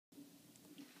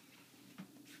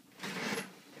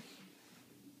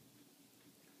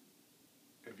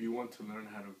you want to learn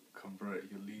how to convert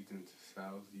your leads into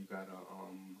sales, you gotta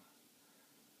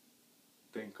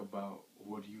think about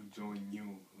what do you join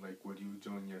you, like what do you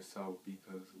join yourself,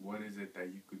 because what is it that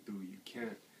you could do? You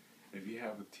can't, if you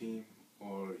have a team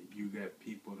or you get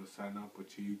people to sign up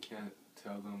with you, you can't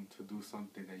tell them to do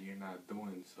something that you're not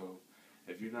doing. So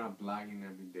if you're not blogging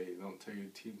every day, don't tell your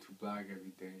team to blog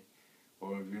every day.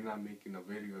 Or if you're not making a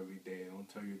video every day, don't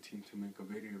tell your team to make a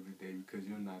video every day because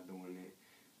you're not doing it.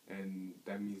 And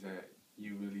that means that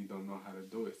you really don't know how to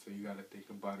do it. So you gotta think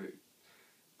about it.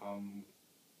 Um,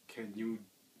 can you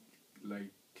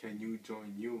can you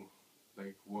join you?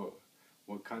 Like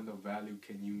what kind of value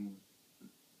can you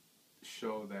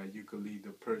show that you could lead the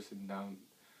person down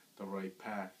the right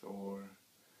path? Or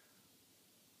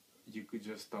you could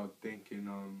just start thinking,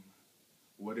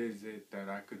 what is it that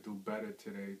I could do better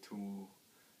today to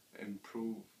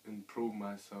improve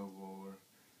myself, or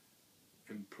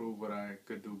improve what I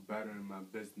could do better in my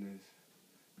business.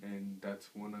 And that's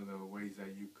one of the ways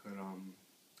that you could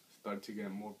start to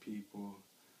get more people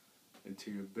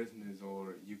into your business.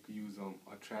 Or you could use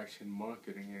attraction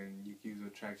marketing, and you could use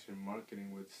attraction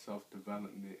marketing with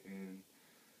self-development. And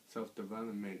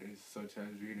self-development is such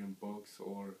as reading books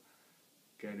or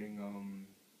getting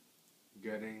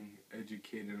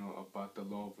educated about the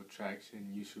law of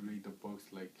attraction. You should read the books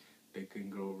like Think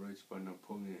and Grow Rich by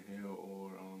Napoleon Hill,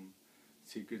 or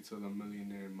Secrets of the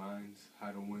Millionaire Minds,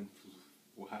 How to Win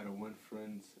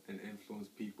Friends and Influence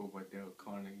People by Dale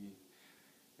Carnegie.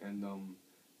 And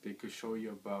they could show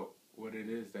you about what it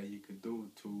is that you could do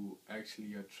to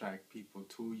actually attract people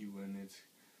to you, and it's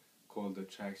called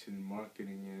attraction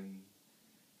marketing. And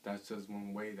that's just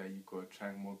one way that you could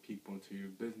attract more people into your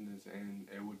business, and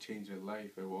it will change your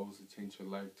life. It will also change your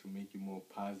life to make you more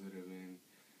positive and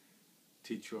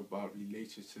teach you about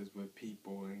relationships with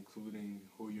people, including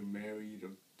who you're married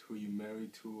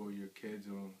to, or your kids,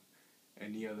 or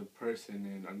any other person.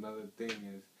 And another thing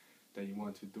is that you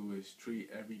want to do is treat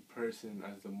every person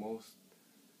as the most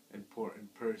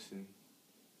important person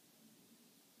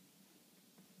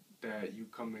that you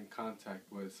come in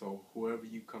contact with. So whoever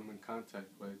you come in contact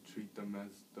with, treat them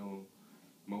as the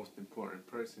most important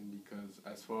person, because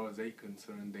as far as they're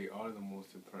concerned, they are the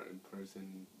most important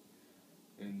person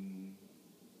in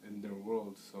their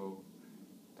world. So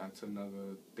that's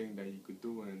another thing that you could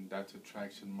do, and that's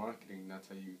attraction marketing. That's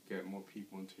how you get more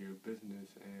people into your business,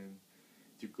 and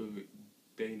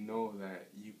they know that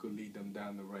you could lead them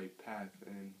down the right path.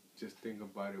 And just think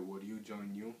about it, would you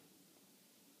join you?